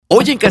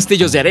Hoy en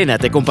Castillos de Arena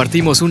te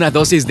compartimos una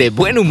dosis de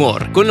buen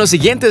humor con los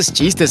siguientes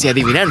chistes y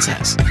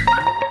adivinanzas.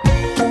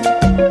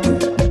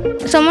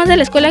 Somos de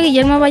la escuela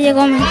Guillermo Valle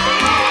Gómez.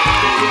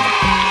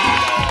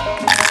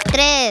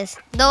 3,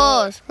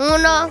 2,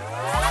 1.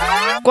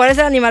 ¿Cuál es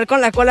el animal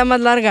con la cola más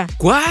larga?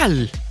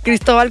 ¿Cuál?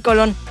 Cristóbal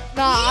Colón.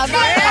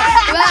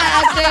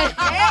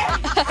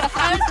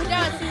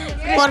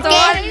 ¿Por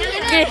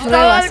qué?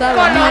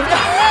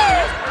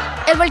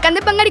 El volcán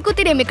de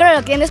Pangaricutirimí, creo lo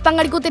que tiene es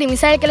Pangaricutirimí,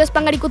 sabe que los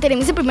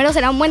Pangaricutirimí primero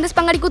será un buen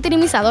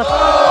despangaricutirimizador.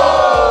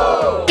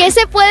 ¿Qué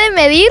se puede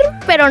medir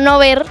pero no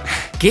ver?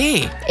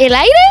 ¿Qué? ¿El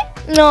aire?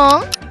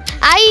 No.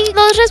 Hay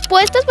dos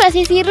respuestas, por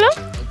así decirlo,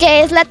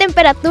 que es la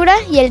temperatura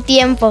y el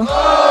tiempo.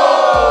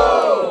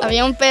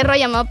 Había un perro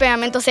llamado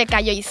Pegamento, se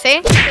cayó y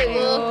se...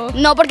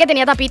 No, porque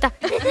tenía tapita.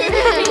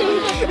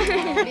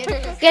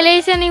 ¿Qué le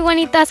dice una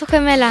iguanita a su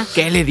gemela?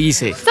 ¿Qué le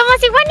dice? ¡Somos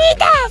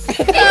iguanitas!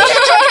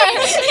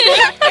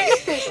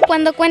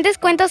 Cuando cuentes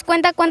cuentos,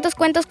 cuenta cuántos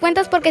cuentos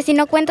cuentas, porque si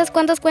no cuentas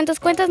cuántos cuentos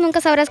cuentas,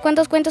 nunca sabrás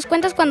cuántos cuentos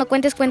cuentas cuando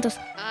cuentes cuentos.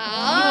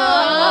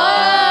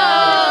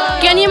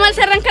 ¿Qué animal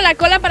se arranca la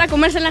cola para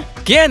comérsela?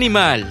 ¿Qué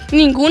animal?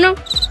 Ninguno,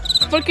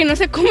 porque no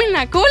se comen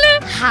la cola.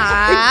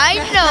 ¡Ay,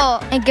 no!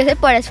 ¿En qué se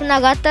parece una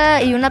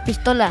gata y una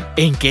pistola?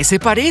 ¿En qué se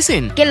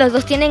parecen? Que los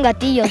dos tienen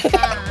gatillos.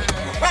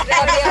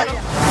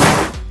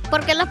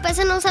 ¿Por qué los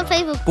peces no usan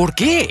Facebook? ¿Por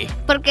qué?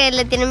 Porque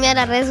le tienen miedo a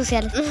las redes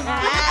sociales.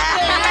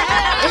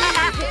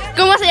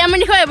 ¿Cómo se llama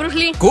el hijo de Bruce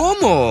Lee?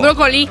 ¿Cómo?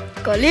 Brócoli.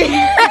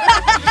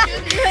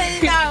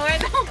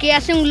 ¿Qué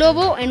hace un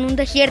globo en un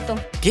desierto?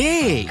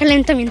 ¿Qué?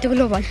 Calentamiento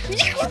global.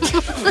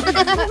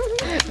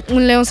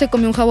 Un león se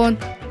comió un jabón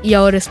y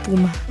ahora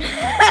espuma.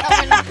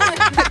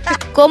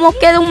 ¿Cómo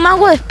queda un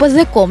mago después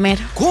de comer?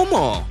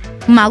 ¿Cómo?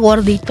 Más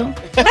gordito.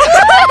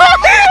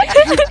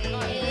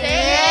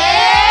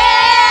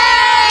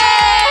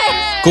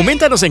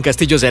 Coméntanos en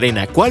Castillos de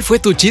Arena cuál fue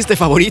tu chiste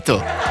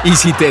favorito y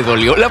si te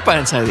dolió la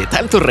panza de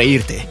tanto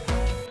reírte.